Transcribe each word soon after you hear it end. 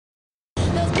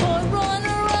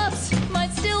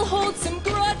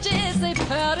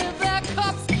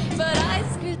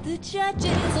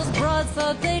judges, those broads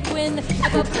thought they'd win.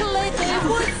 If a plate they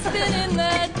would spin in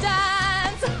their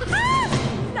dance.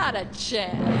 Not a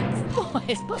chance.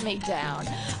 Boys, put me down.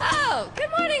 Oh, good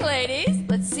morning, ladies.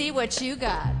 Let's see what you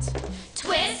got.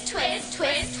 Twist, twist,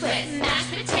 twist, twist, mashed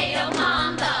potato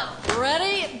mambo.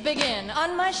 Ready? Begin.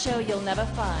 On my show, you'll never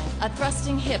find a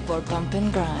thrusting hip or bump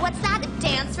and grind. What's that? A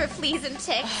dance for fleas and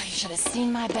ticks? Oh, you should have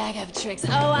seen my bag of tricks.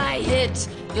 Oh, I hit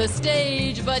the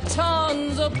stage, but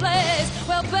tons of plays.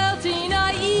 Well, belting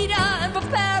Aida and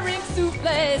preparing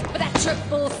souffles. But that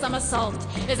triple somersault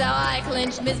is how I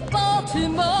clinch Miss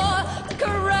Baltimore.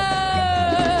 Correct.